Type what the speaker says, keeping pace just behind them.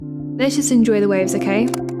Let's just enjoy the waves, okay?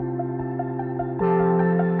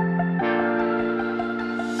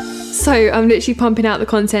 So I'm literally pumping out the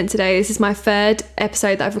content today. This is my third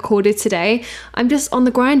episode that I've recorded today. I'm just on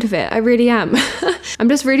the grind of it. I really am. I'm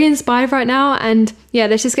just really inspired right now, and yeah,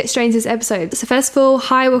 let's just get straight into this episode. So first of all,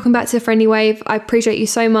 hi, welcome back to The Friendly Wave. I appreciate you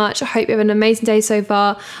so much. I hope you have an amazing day so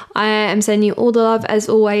far. I am sending you all the love as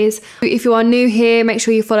always. If you are new here, make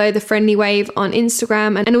sure you follow The Friendly Wave on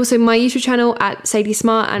Instagram and also my YouTube channel at Sadie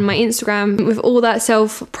Smart and my Instagram. With all that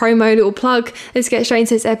self-promo little plug, let's get straight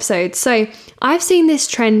into this episode. So I've seen this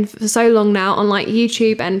trend for so long now on like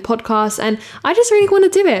YouTube and podcasts, and I just really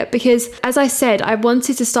want to do it because, as I said, I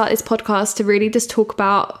wanted to start this podcast to really just talk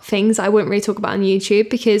about things I wouldn't really talk about on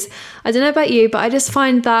YouTube, because I don't know about you, but I just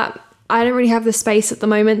find that I don't really have the space at the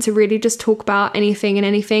moment to really just talk about anything and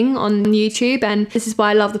anything on YouTube. And this is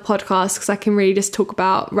why I love the podcast, because I can really just talk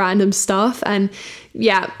about random stuff. And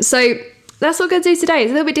yeah, so that's what we're going to do today. It's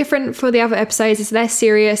a little bit different for the other episodes. It's less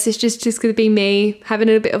serious. It's just going to be me having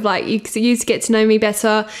a bit of like, you to get to know me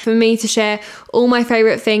better, for me to share all my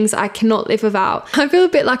favourite things I cannot live without. I feel a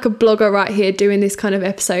bit like a blogger right here doing this kind of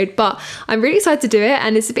episode, but I'm really excited to do it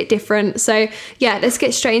and it's a bit different. So yeah, let's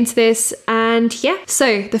get straight into this. And yeah,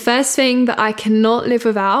 so the first thing that I cannot live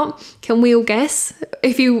without, can we all guess?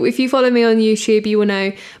 If you follow me on YouTube, you will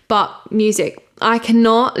know, but music. I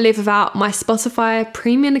cannot live without my Spotify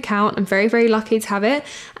premium account. I'm very, very lucky to have it.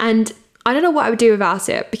 And I don't know what I would do without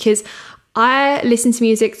it, because I listen to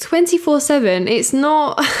music 24/7. It's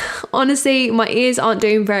not, honestly, my ears aren't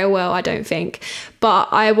doing very well, I don't think. But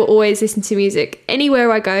I will always listen to music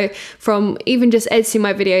anywhere I go, from even just editing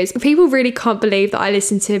my videos. People really can't believe that I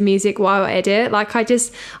listen to music while I edit. Like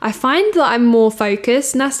I find that I'm more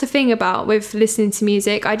focused. And that's the thing about with listening to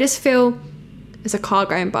music. I just feel, there's a car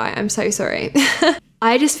going by, I'm so sorry.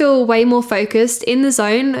 I just feel way more focused, in the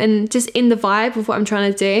zone, and just in the vibe of what I'm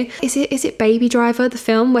trying to do. Is it Baby Driver, the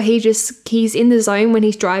film, where he's in the zone when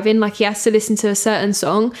he's driving, like he has to listen to a certain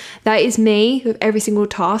song? That is me with every single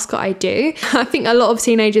task that I do. I think a lot of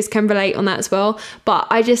teenagers can relate on that as well. But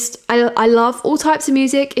I love all types of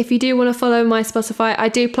music. If you do want to follow my Spotify, I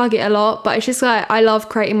do plug it a lot, but it's just like, I love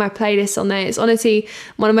creating my playlists on there. It's honestly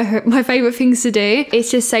one of my favorite things to do. It's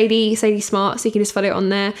just Sadie Smart, so you can just follow it on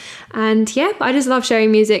there. And yeah, I just love sharing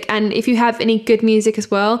music. And if you have any good music as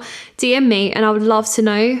well, DM me and I would love to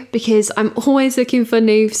know, because I'm always looking for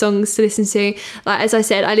new songs to listen to. Like, as I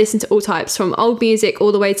said, I listen to all types, from old music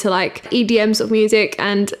all the way to like EDM sort of music,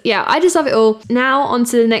 and yeah, I just love it all. Now on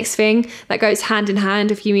to the next thing that goes hand in hand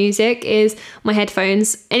with your music is my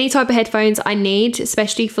headphones. Any type of headphones I need,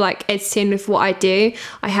 especially for like editing with what I do,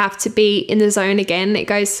 I have to be in the zone again. It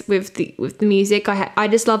goes with the music. I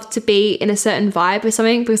just love to be in a certain vibe or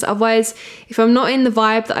something, because otherwise, if I'm not in the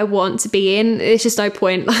vibe that I want to be in, it's just no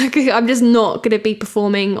point. Like, I'm just not going to be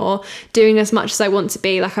performing or doing as much as I want to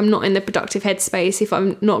be. Like, I'm not in the productive headspace if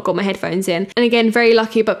I'm not got my headphones in. And again, very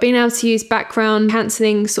lucky, but being able to use background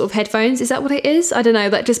cancelling sort of headphones, is that what it is? I don't know,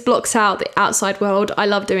 that just blocks out the outside world. I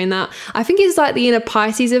love doing that. I think it's like the inner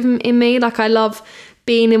Pisces in me. Like, I love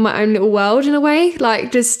being in my own little world in a way,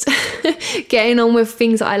 like just getting on with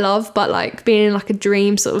things that I love, but like being in like a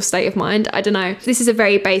dream sort of state of mind. I don't know. This is a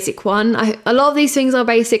very basic one. A lot of these things are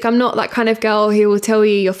basic. I'm not that kind of girl who will tell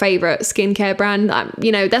you your favorite skincare brand.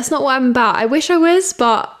 That's not what I'm about. I wish I was,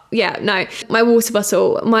 but yeah, no. My water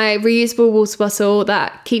bottle, my reusable water bottle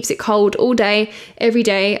that keeps it cold all day, every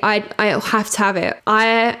day. I have to have it.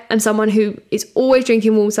 I am someone who is always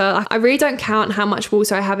drinking water. I really don't count how much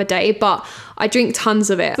water I have a day, but I drink tons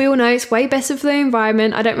of it. We all know it's way better for the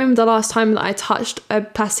environment. I don't remember the last time that I touched a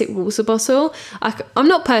plastic water bottle. I'm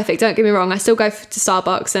not perfect, don't get me wrong. I still go to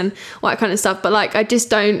Starbucks and all that kind of stuff, but like, I just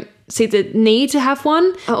don't see the need to have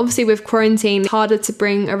one. Obviously with quarantine, it's harder to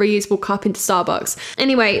bring a reusable cup into Starbucks.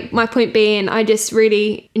 Anyway, my point being, I just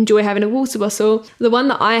really enjoy having a water bottle. The one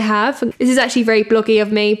that I have, this is actually very bloggy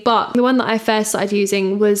of me, but the one that I first started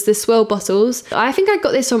using was the Swirl bottles. I think I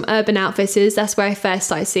got this from Urban Outfitters. That's where I first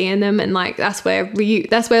started seeing them, and like that's where like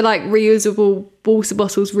reusable water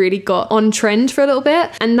bottles really got on trend for a little bit.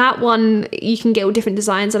 And that one, you can get all different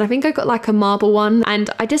designs, and I think I got like a marble one, and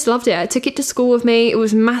I just loved it. I took it to school with me. It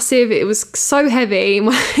was massive. It was so heavy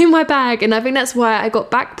in my bag, and I think that's why I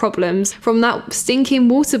got back problems from that stinking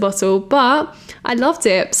water bottle, but I loved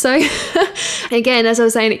it. So again, as I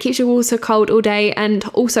was saying, it keeps your water cold all day and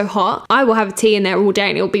also hot. I will have a tea in there all day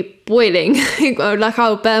and it'll be boiling. Like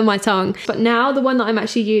I'll burn my tongue. But now the one that I'm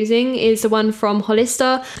actually using is the one from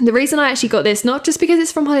Hollister. The reason I actually got this, not just because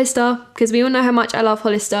it's from Hollister, because we all know how much I love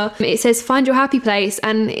Hollister. It says find your happy place,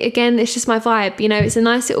 and again, it's just my vibe. You know, it's a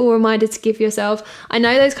nice little reminder to give yourself. I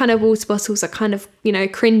know those kind of water bottles are kind of, you know,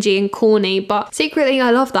 cringy and corny, but secretly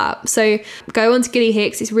I love that. So go on to Gilly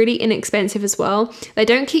Hicks. It's really inexpensive as well. They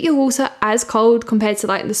don't keep your water as cold compared to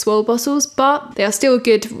like the Swirl bottles, but they are still a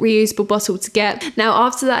good reusable bottle to get. Now,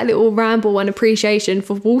 after that little ramble and appreciation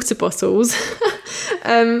for water bottles,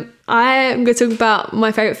 I am going to talk about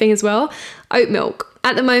my favourite thing as well, oat milk.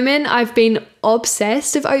 At the moment, I've been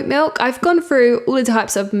obsessed with oat milk. I've gone through all the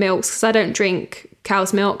types of milks because I don't drink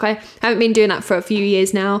cow's milk. I haven't been doing that for a few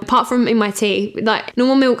years now, apart from in my tea. Like,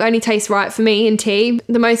 normal milk only tastes right for me in tea.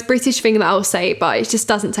 The most British thing that I'll say, but it just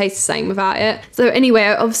doesn't taste the same without it. So anyway,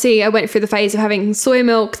 obviously I went through the phase of having soy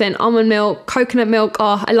milk, then almond milk, coconut milk.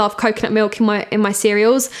 Oh, I love coconut milk in my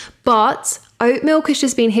cereals, but oat milk has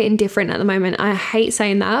just been hitting different at the moment. I hate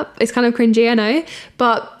saying that. It's kind of cringy, I know,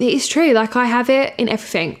 but it is true. Like, I have it in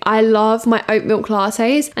everything. I love my oat milk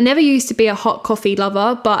lattes. I never used to be a hot coffee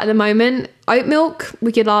lover, but at the moment, oat milk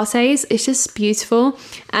with your lattes, it's just beautiful,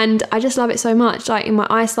 and I just love it so much. Like in my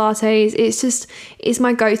iced lattes, it's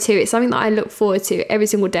my go-to. It's something that I look forward to every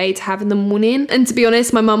single day to have in the morning. And to be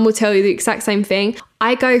honest, my mum will tell you the exact same thing.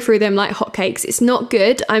 I go through them like hotcakes. It's not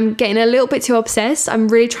good. I'm getting a little bit too obsessed. I'm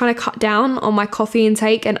really trying to cut down on my coffee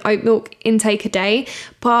intake and oat milk intake a day,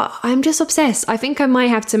 but I'm just obsessed. I think I might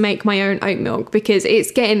have to make my own oat milk because it's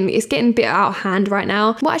getting a bit out of hand right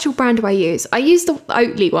now. What actual brand do I use? I use the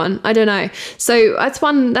Oatly one. I don't know. So that's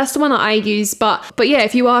the one that I use. But yeah,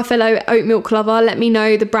 if you are a fellow oat milk lover, let me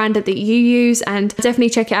know the brand that you use and definitely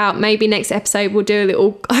check it out. Maybe next episode we'll do a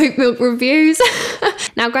little oat milk reviews.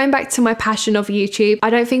 Now, going back to my passion of YouTube, I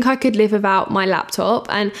don't think I could live without my laptop,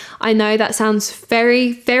 and I know that sounds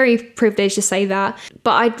very, very privileged to say that,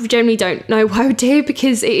 but I generally don't know what I would do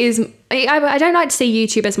because it is. I don't like to see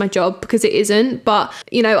YouTube as my job because it isn't, but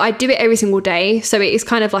you know, I do it every single day, so it is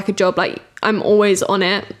kind of like a job. Like, I'm always on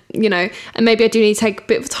it, you know, and maybe I do need to take a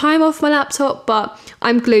bit of time off my laptop, but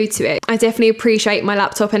I'm glued to it. I definitely appreciate my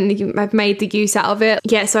laptop and I've made the use out of it.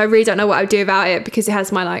 Yeah, so I really don't know what I would do without it because it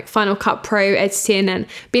has my like Final Cut Pro editing and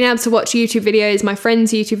being able to watch YouTube videos, my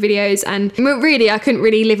friends' YouTube videos, and really I couldn't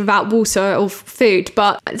really live without water or food,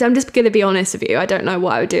 but I'm just going to be honest with you, I don't know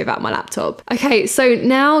what I would do without my laptop. Okay, so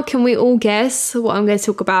now can we all guess what I'm going to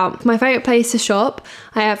talk about? My favourite place to shop.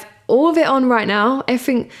 I have all of it on right now.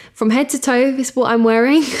 Everything from head to toe is what I'm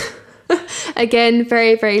wearing. Again,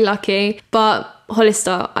 very, very lucky. But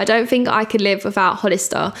Hollister, I don't think I could live without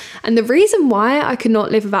Hollister. And the reason why I could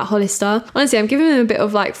not live without Hollister, honestly, I'm giving them a bit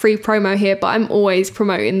of like free promo here, but I'm always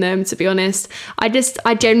promoting them, to be honest. I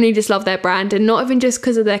genuinely just love their brand, and not even just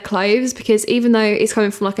because of their clothes, because even though it's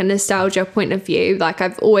coming from like a nostalgia point of view, like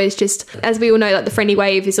I've always just, as we all know, like the Friendly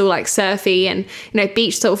Wave is all like surfy and, you know,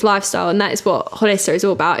 beach sort of lifestyle, and that is what Hollister is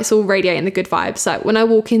all about. It's all radiating the good vibes. Like when I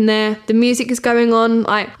walk in there, the music is going on.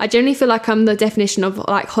 I generally feel like I'm the definition of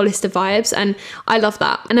like Hollister vibes, and I love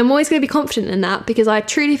that. And I'm always going to be confident in that because I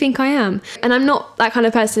truly think I am. And I'm not that kind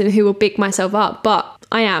of person who will big myself up, but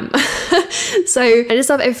I am. So I just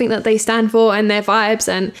love everything that they stand for and their vibes.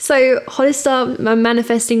 And so Hollister, I'm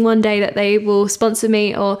manifesting one day that they will sponsor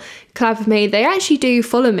me or collab with me. They actually do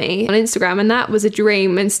follow me on Instagram, and that was a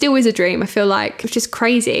dream and still is a dream. I feel like it's just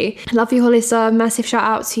crazy. I love you, Hollister. Massive shout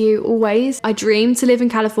out to you always. I dream to live in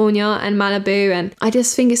California and Malibu, and I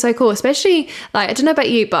just think it's so cool, especially like, I don't know about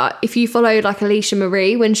you, but if you followed like Alicia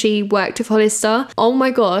Marie when she worked with Hollister, oh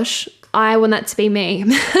my gosh, I want that to be me.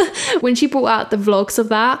 When she brought out the vlogs of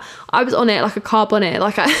that, I was on it like a carb on it.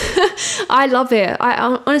 Like I love it.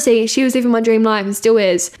 I honestly, she was living my dream life and still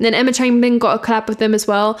is. And then Emma Chamberlain got a collab with them as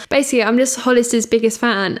well. Basically, I'm just Hollister's biggest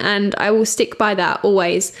fan, and I will stick by that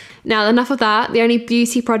always. Now, enough of that. The only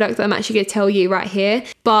beauty product that I'm actually going to tell you right here,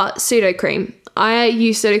 but Sudocrem. I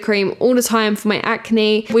use Sudocrem all the time for my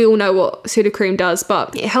acne. We all know what Sudocrem does,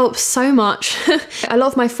 but it helps so much. A lot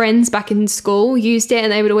of my friends back in school used it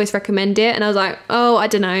and they would always recommend it. And I was like, oh, I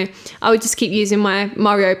don't know. I would just keep using my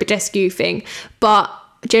Mario Badescu thing. But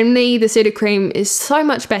generally, the Sudocrem is so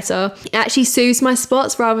much better. It actually soothes my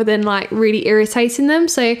spots rather than like really irritating them.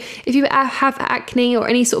 So if you have acne or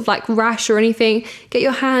any sort of like rash or anything, get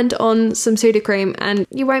your hand on some Sudocrem and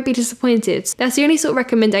you won't be disappointed. That's the only sort of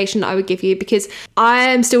recommendation that I would give you, because I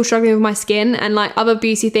am still struggling with my skin and like other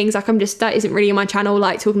beauty things. Like that isn't really on my channel,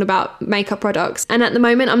 like talking about makeup products. And at the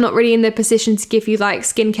moment, I'm not really in the position to give you like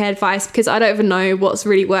skincare advice because I don't even know what's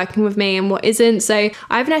really working with me and what isn't. So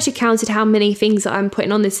I haven't actually counted how many things that I'm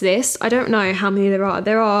putting on this list. I don't know how many there are.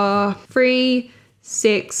 There are 3,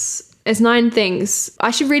 6, There's 9 things.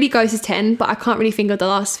 I should really go to 10, but I can't really think of the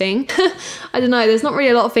last thing. I don't know. There's not really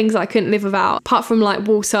a lot of things I couldn't live without, apart from like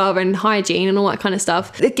water and hygiene and all that kind of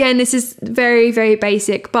stuff. Again, this is very, very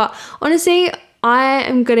basic, but honestly, I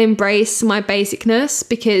am going to embrace my basicness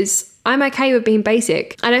because I'm okay with being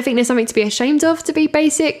basic. I don't think there's something to be ashamed of to be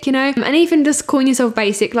basic, you know? And even just calling yourself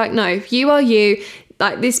basic, like, no, you are you.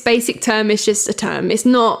 Like, this basic term is just a term. It's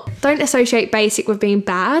not, don't associate basic with being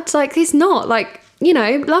bad. Like, it's not. Like, you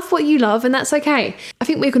know, love what you love and that's okay. I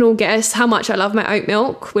think we can all guess how much I love my oat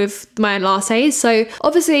milk with my lattes. So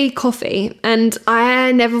obviously coffee, and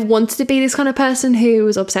I never wanted to be this kind of person who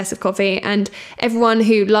was obsessed with coffee, and everyone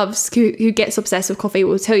who gets obsessed with coffee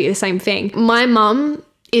will tell you the same thing. My mum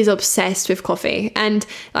is obsessed with coffee, and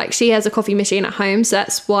like she has a coffee machine at home, so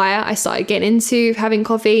that's why I started getting into having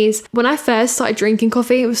coffees. When I first started drinking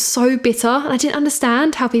coffee, it was so bitter and I didn't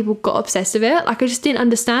understand how people got obsessed with it. Like, I just didn't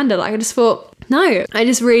understand it. Like, I just thought, no, I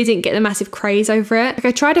just really didn't get the massive craze over it. Like,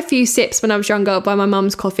 I tried a few sips when I was younger by my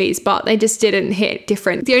mum's coffees, but they just didn't hit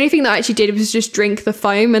different. The only thing that I actually did was just drink the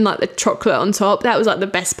foam and like the chocolate on top. That was like the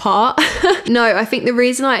best part. No, I think the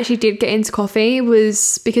reason I actually did get into coffee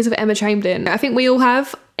was because of Emma Chamberlain. I think we all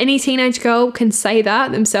have. Any teenage girl can say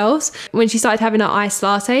that themselves. When she started having her iced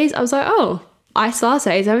lattes, I was like, oh, iced lattes,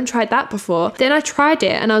 I haven't tried that before. Then I tried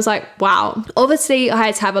it and I was like, wow. Obviously I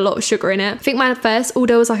had to have a lot of sugar in it. I think my first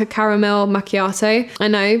order was like a caramel macchiato. I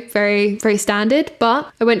know, very, very standard, but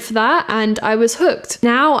I went for that and I was hooked.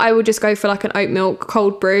 Now I would just go for like an oat milk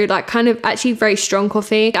cold brew, like kind of actually very strong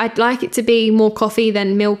coffee. I'd like it to be more coffee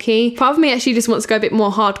than milky. Part of me actually just wants to go a bit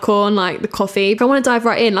more hardcore on like the coffee. I want to dive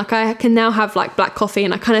right in. Like, I can now have like black coffee,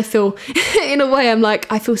 and I kind of feel in a way I'm like,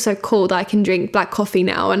 I feel so cool that I can drink black coffee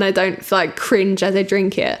now and I don't feel like cringe as I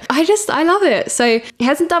drink it. I love it. So it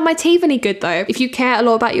hasn't done my teeth any good though. If you care a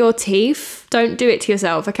lot about your teeth, don't do it to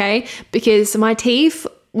yourself, okay? Because my teeth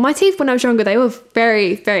when I was younger, they were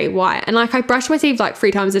very, very white. And like, I brush my teeth like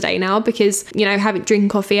 3 times a day now because, you know, having drinking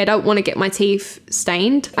coffee, I don't want to get my teeth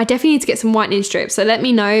stained. I definitely need to get some whitening strips. So let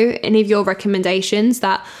me know any of your recommendations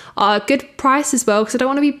that are a good price as well, because I don't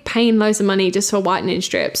want to be paying loads of money just for whitening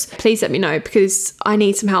strips. Please let me know because I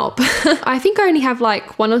need some help. I think I only have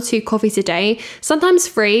like 1 or 2 coffees a day, sometimes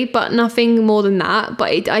 3, but nothing more than that.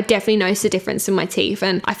 But I definitely notice a difference in my teeth.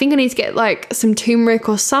 And I think I need to get like some turmeric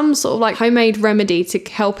or some sort of like homemade remedy to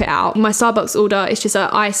help it out. My Starbucks order is just an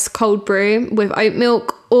iced cold brew with oat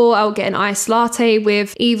milk, or I'll get an iced latte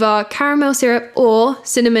with either caramel syrup or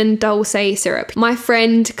cinnamon dulce syrup. My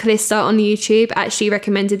friend Callista on YouTube actually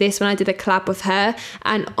recommended this when I did a collab with her,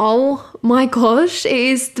 and oh my gosh, it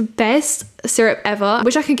is the best syrup ever. I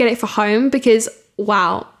wish I could get it for home because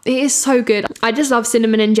wow, it is so good. I just love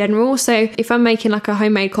cinnamon in general, so if I'm making like a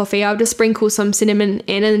homemade coffee, I'll just sprinkle some cinnamon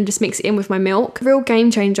in and just mix it in with my milk. Real game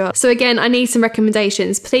changer. So again, I need some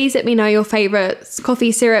recommendations. Please let me know your favorite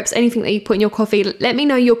coffee syrups, anything that you put in your coffee. Let me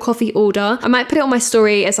know your coffee order. I might put it on my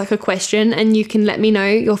story as like a question, and you can let me know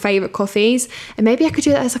your favorite coffees, and maybe I could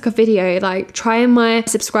do that as like a video, like trying my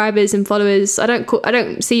subscribers and followers. I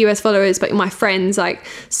don't see you as followers, but my friends, like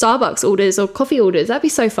Starbucks orders or coffee orders. That'd be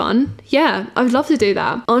so fun. Yeah, I would love to do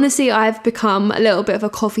that. Honestly, I've become a little bit of a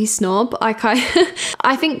coffee snob. Like,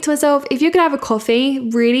 I think to myself, if you're gonna have a coffee,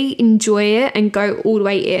 really enjoy it and go all the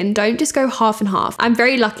way in. Don't just go half and half. I'm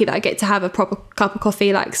very lucky that I get to have a proper cup of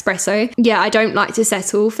coffee, like espresso. Yeah, I don't like to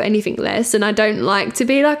settle for anything less, and I don't like to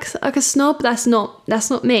be like a snob. That's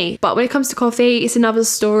not me. But when it comes to coffee, it's another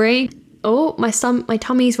story. Oh, my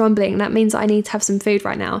tummy's rumbling. That means I need to have some food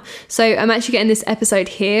right now. So I'm actually getting this episode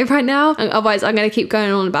here right now. And otherwise, I'm going to keep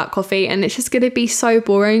going on about coffee and it's just going to be so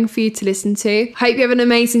boring for you to listen to. Hope you have an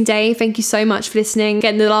amazing day. Thank you so much for listening.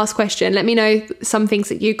 Again, the last question. Let me know some things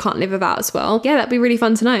that you can't live without as well. Yeah, that'd be really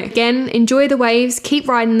fun to know. Again, enjoy the waves, keep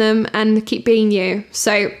riding them and keep being you.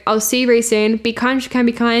 So I'll see you very soon. Be kind if you can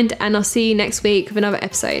be kind, and I'll see you next week with another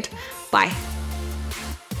episode. Bye.